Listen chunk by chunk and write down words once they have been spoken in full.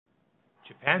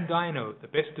Japan Dyno, the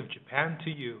best of Japan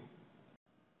to you.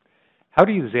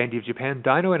 Howdy, this is Andy of Japan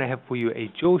Dyno, and I have for you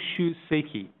a Joshu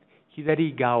Seiki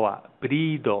Hidarigawa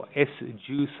Brido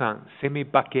S13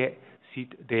 semi-bucket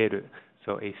seat rail.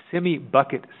 So a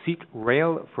semi-bucket seat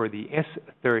rail for the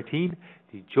S13,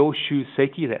 the Joshu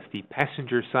Seiki, that's the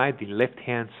passenger side, the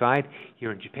left-hand side.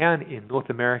 Here in Japan, in North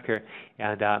America,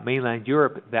 and mainland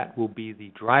Europe, that will be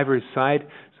the driver's side.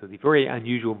 So the very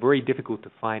unusual, very difficult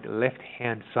to find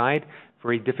left-hand side,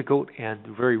 very difficult and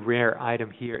very rare item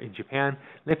here in Japan.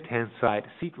 Left-hand side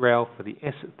seat rail for the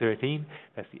S13,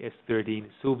 that's the S13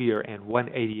 Silvia and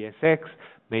 180SX,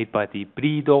 made by the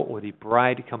Brido or the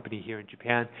Bride company here in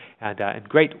Japan, and in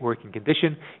great working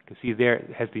condition. You can see there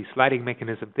it has the sliding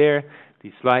mechanism there,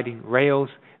 the sliding rails,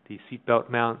 the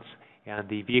seatbelt mounts, and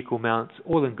the vehicle mounts,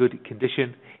 all in good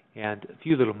condition, and a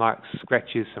few little marks,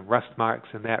 scratches, some rust marks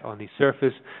and that on the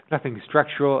surface. Nothing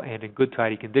structural and in good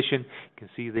tidy condition. You can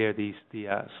see there the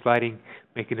sliding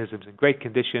mechanisms in great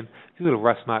condition. A few little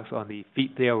rust marks on the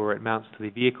feet there where it mounts to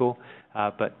the vehicle,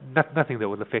 but nothing that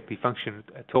would affect the function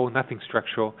at all, nothing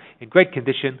structural, in great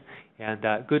condition, and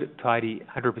good, tidy,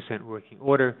 100% working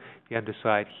order. The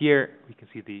underside here, we can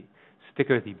see the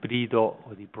sticker, the Brido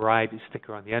or the Bride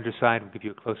sticker on the underside. We'll give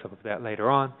you a close-up of that later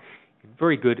on. In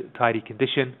very good, tidy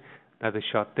condition. Another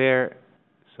shot there.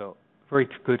 So, very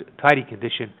good, tidy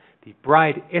condition. The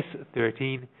Bride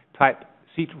S13 type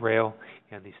seat rail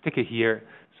and the sticker here.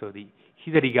 So the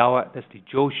Hidarigawa, that's the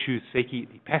Joshu Seiki,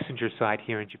 the passenger side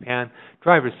here in Japan.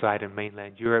 Driver's side in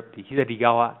mainland Europe, the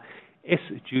Hidarigawa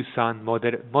S13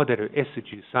 model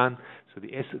S13. So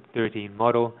the S13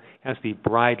 model has the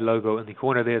Bride logo in the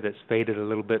corner there that's faded a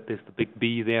little bit. There's the big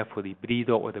B there for the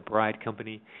Brido or the Bride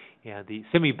company. And the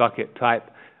semi-bucket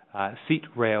type seat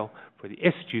rail for the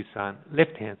S13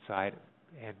 left-hand side.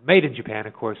 And made in Japan,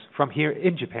 of course, from here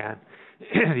in Japan,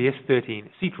 the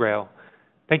S13 seat rail.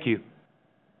 Thank you.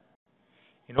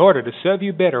 In order to serve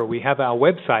you better, we have our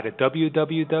website at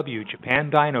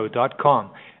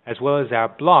www.japandyno.com, as well as our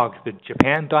blog, the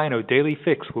Japan Dyno Daily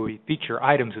Fix, where we feature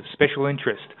items of special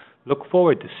interest. Look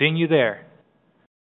forward to seeing you there.